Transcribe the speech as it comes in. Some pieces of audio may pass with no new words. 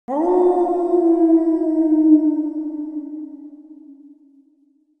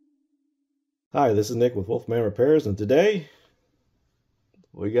Hi, this is Nick with Wolfman Repairs, and today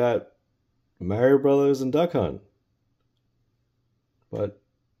we got Mario Brothers and Duck Hunt. But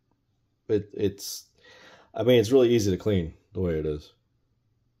it's really easy to clean the way it is.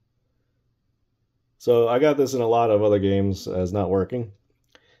 So I got this in a lot of other games as not working,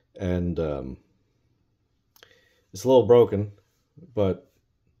 and it's a little broken, but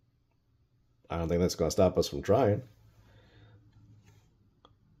I don't think that's going to stop us from trying.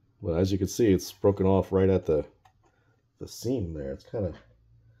 Well, as you can see, it's broken off right at the seam there. It's kind of,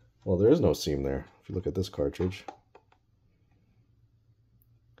 well, there is no seam there if you look at this cartridge.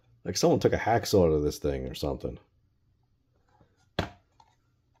 Like someone took a hacksaw to this thing or something. I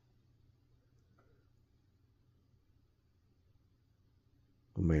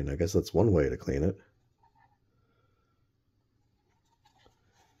mean, I guess that's one way to clean it.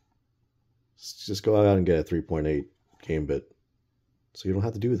 Just go out and get a 3.8 game bit so you don't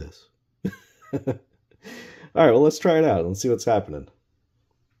have to do this. All right, well, let's try it out. Let's see what's happening.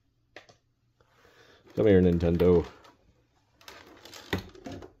 Come here, Nintendo.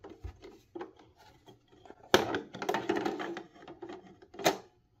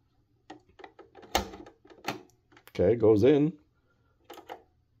 Okay, goes in.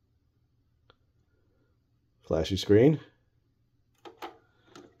 Flashy screen.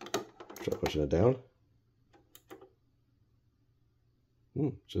 Try pushing it down.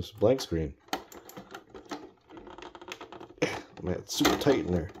 Just blank screen. Man, it's super tight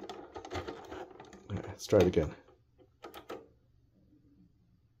in there. All right, let's try it again.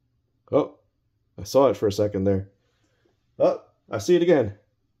 Oh, I saw it for a second there. Oh, I see it again.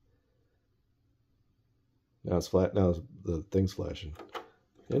 Now it's flat. Now the thing's flashing.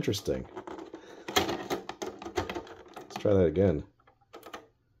 Interesting. Let's try that again.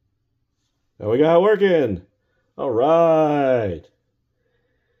 Now we got it working. All right.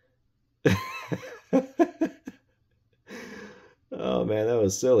 Oh man, that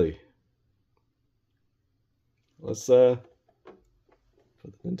was silly. Let's put the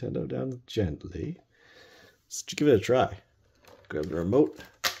Nintendo down gently. Let's give it a try. Grab the remote.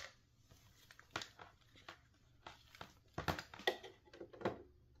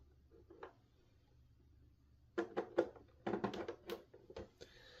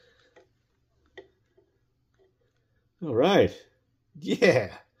 All right.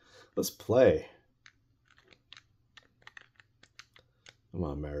 Yeah. Let's play. Come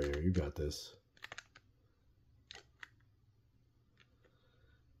on, Mario. You got this.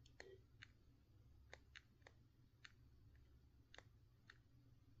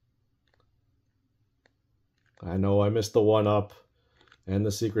 I know I missed the one up and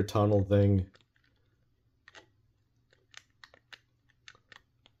the secret tunnel thing.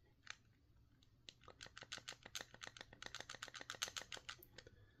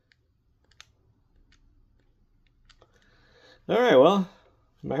 All right, well,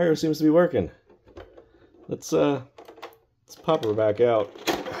 my hair seems to be working. Let's pop her back out.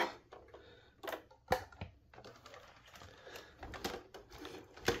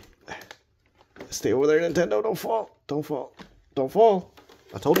 Stay over there, Nintendo. Don't fall. Don't fall. Don't fall.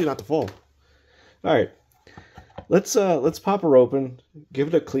 I told you not to fall. All right. Let's pop her open. Give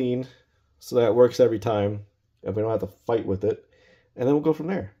it a clean so that it works every time and we don't have to fight with it. And then we'll go from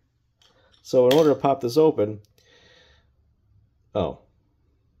there. So in order to pop this open,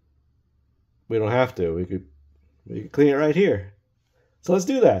 we don't have to. We could clean it right here. So let's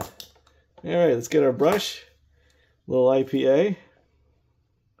do that. All right, let's get our brush. A little IPA.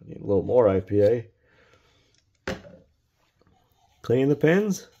 I need a little more IPA. Clean the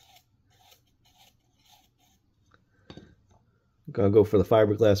pins. I'm gonna go for the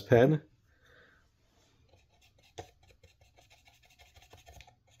fiberglass pen.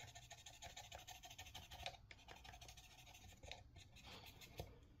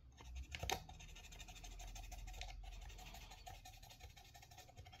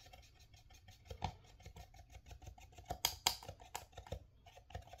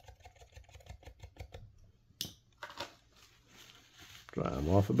 Dry them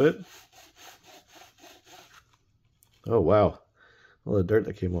off a bit. Oh, wow. All the dirt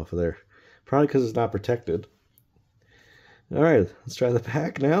that came off of there. Probably because it's not protected. All right, let's try the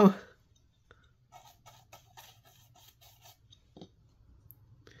back now. I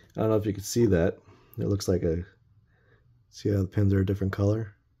don't know if you can see that. It looks like see how the pins are a different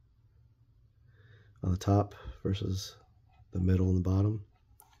color on the top versus the middle and the bottom.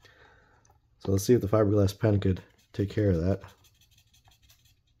 So let's see if the fiberglass pen could take care of that.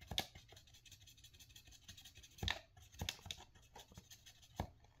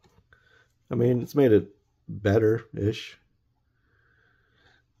 I mean, it's made it better-ish.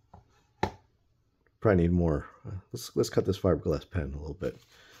 Probably need more. Let's cut this fiberglass pen a little bit.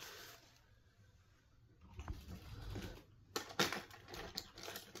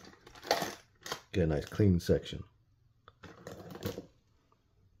 Get a nice clean section.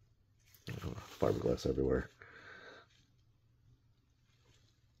 Oh, fiberglass everywhere.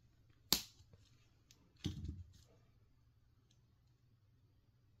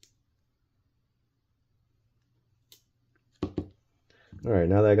 All right,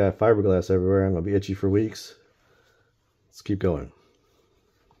 now that I got fiberglass everywhere, I'm gonna be itchy for weeks. Let's keep going.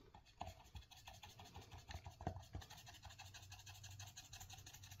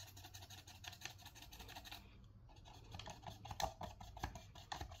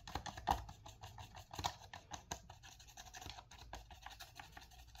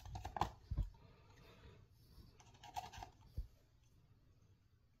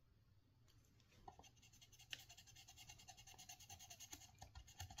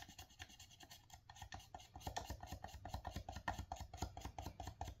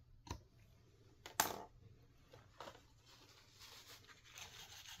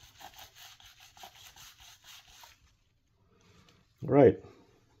 Right.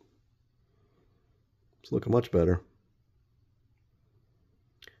 It's looking much better.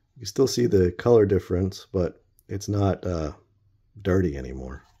 You can still see the color difference, but it's not dirty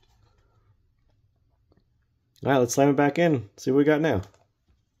anymore. All right, let's slam it back in. See what we got now.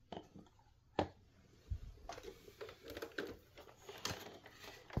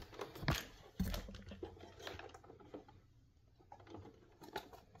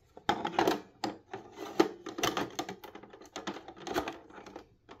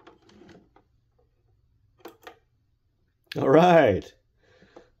 All right,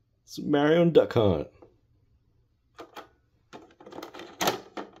 it's Mario and Duck Hunt.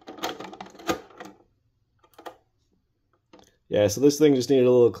 Yeah, so this thing just needed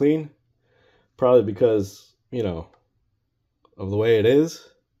a little clean, probably because, you know, of the way it is.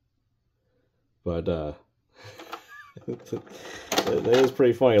 But it is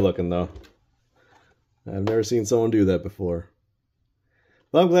pretty funny looking though. I've never seen someone do that before.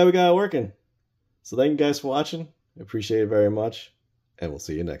 Well, I'm glad we got it working. So thank you guys for watching. I appreciate it very much, and we'll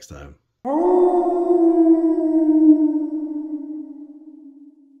see you next time.